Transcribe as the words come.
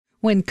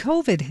When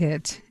COVID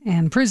hit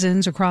and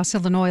prisons across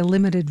Illinois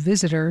limited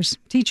visitors,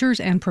 teachers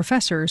and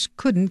professors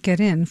couldn't get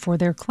in for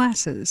their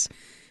classes.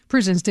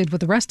 Prisons did what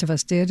the rest of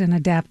us did and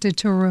adapted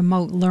to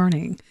remote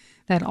learning.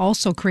 That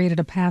also created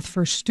a path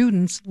for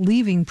students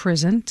leaving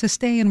prison to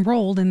stay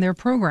enrolled in their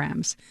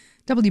programs.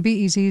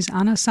 WBEZ's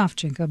Anna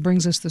Savchenko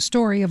brings us the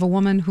story of a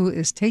woman who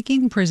is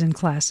taking prison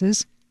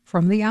classes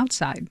from the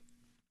outside.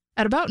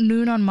 At about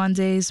noon on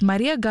Mondays,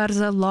 Maria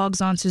Garza logs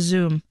onto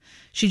Zoom.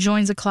 She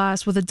joins a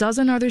class with a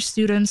dozen other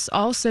students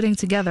all sitting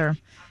together.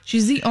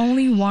 She's the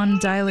only one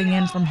dialing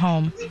in from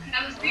home.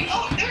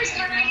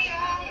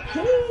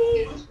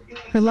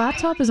 Her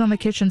laptop is on the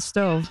kitchen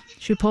stove.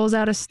 She pulls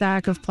out a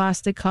stack of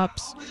plastic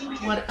cups.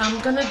 What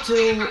I'm gonna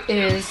do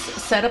is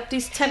set up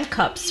these 10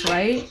 cups,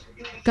 right?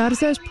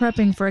 Garza is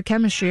prepping for a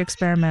chemistry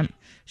experiment.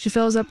 She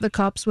fills up the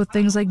cups with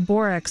things like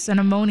borax and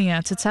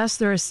ammonia to test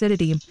their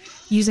acidity,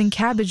 using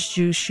cabbage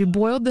juice she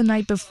boiled the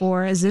night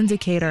before as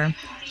indicator.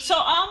 So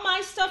all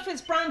my stuff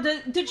is brown.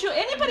 Did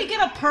anybody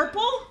get a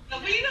purple?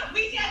 We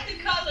got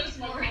the colors,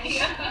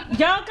 Maria.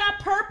 Y'all got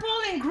purple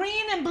and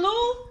green and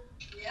blue?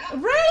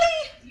 Yeah.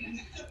 Really?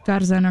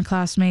 Garza and her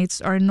classmates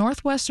are in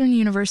Northwestern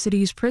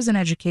University's prison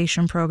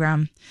education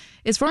program.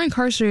 It's for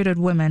incarcerated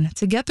women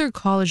to get their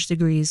college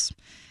degrees.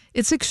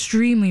 It's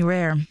extremely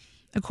rare.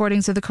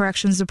 According to the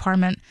Corrections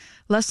Department,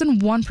 less than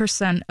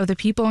 1% of the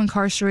people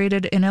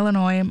incarcerated in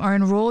Illinois are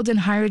enrolled in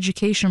higher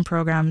education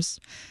programs,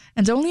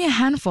 and only a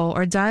handful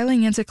are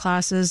dialing into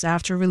classes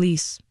after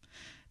release.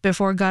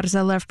 Before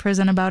Garza left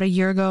prison about a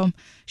year ago,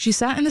 she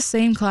sat in the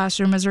same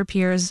classroom as her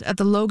peers at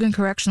the Logan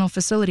Correctional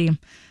Facility,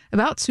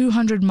 about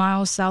 200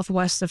 miles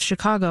southwest of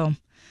Chicago.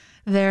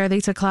 There,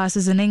 they took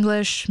classes in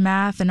English,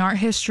 math, and art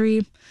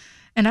history,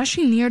 and as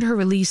she neared her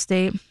release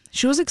date,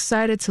 she was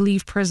excited to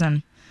leave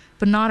prison,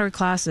 but not her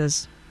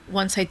classes.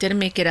 Once I didn't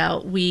make it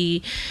out,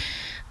 we,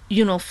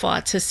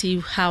 fought to see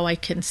how I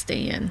can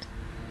stay in.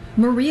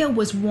 Maria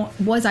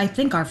was I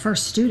think, our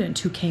first student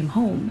who came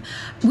home.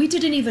 We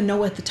didn't even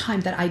know at the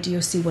time that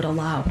IDOC would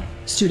allow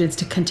students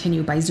to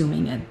continue by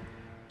Zooming in.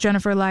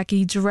 Jennifer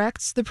Lackey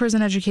directs the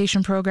prison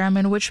education program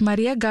in which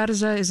Maria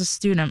Garza is a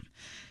student.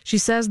 She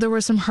says there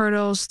were some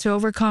hurdles to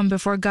overcome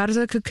before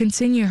Garza could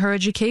continue her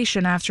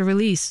education after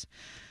release.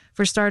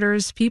 For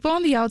starters, people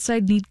on the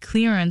outside need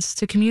clearance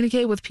to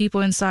communicate with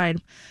people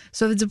inside,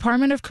 so the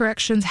Department of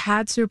Corrections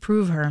had to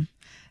approve her.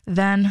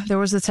 Then there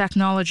was the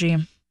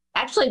technology.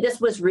 Actually, this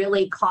was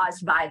really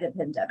caused by the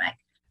pandemic.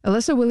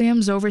 Alyssa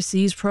Williams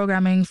oversees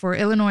programming for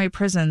Illinois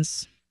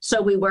prisons.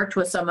 So we worked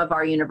with some of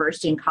our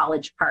university and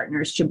college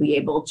partners to be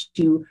able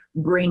to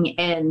bring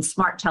in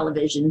smart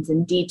televisions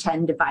and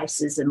D10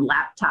 devices and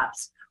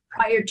laptops.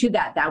 Prior to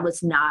that, that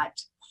was not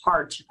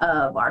part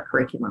of our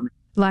curriculum.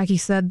 Lackey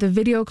said the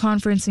video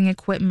conferencing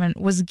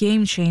equipment was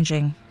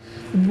game-changing.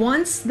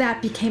 Once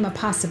that became a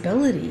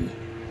possibility,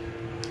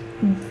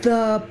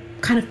 the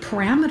kind of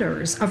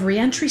parameters of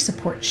reentry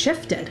support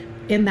shifted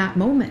in that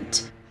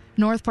moment.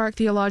 North Park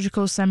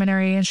Theological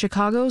Seminary in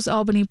Chicago's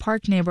Albany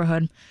Park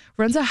neighborhood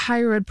runs a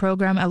higher ed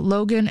program at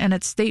Logan and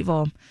at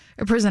Stateville,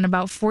 a prison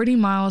about 40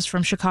 miles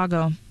from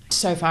Chicago.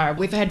 So far,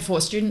 we've had 4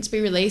 students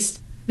be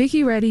released.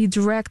 Vicki Reddy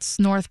directs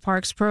North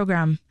Park's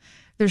program.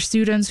 Their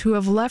students who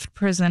have left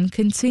prison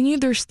continue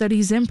their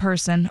studies in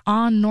person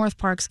on North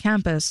Park's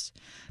campus.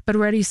 But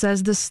Reddy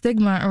says the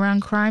stigma around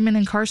crime and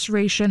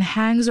incarceration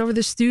hangs over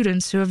the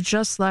students who have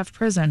just left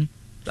prison.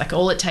 Like,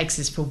 all it takes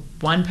is for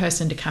one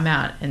person to come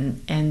out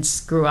and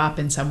screw up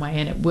in some way,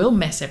 and it will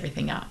mess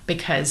everything up,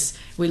 because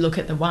we look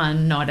at the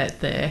one, not at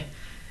the,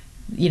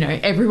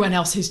 everyone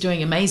else who's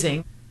doing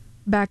amazing.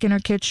 Back in her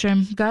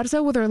kitchen,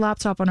 Garza, with her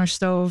laptop on her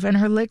stove and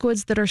her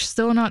liquids that are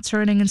still not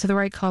turning into the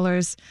right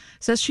colors,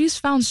 says she's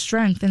found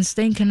strength in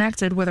staying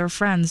connected with her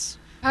friends.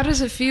 How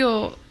does it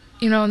feel,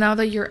 now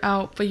that you're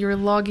out, but you're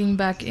logging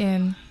back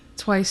in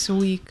twice a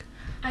week?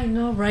 I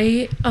know,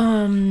 right?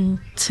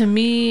 To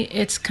me,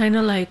 it's kind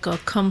of like a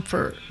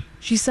comfort.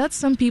 She said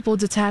some people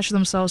detach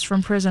themselves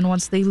from prison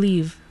once they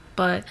leave.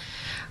 But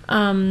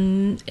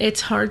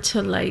it's hard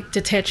to,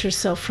 detach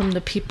yourself from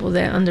the people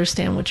that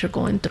understand what you're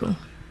going through.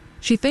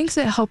 She thinks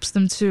it helps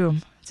them, too,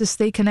 to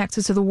stay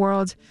connected to the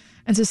world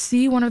and to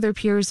see one of their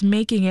peers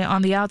making it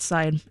on the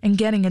outside and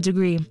getting a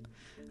degree.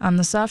 I'm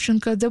the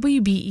Savchenko,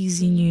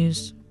 WBEZ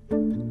News.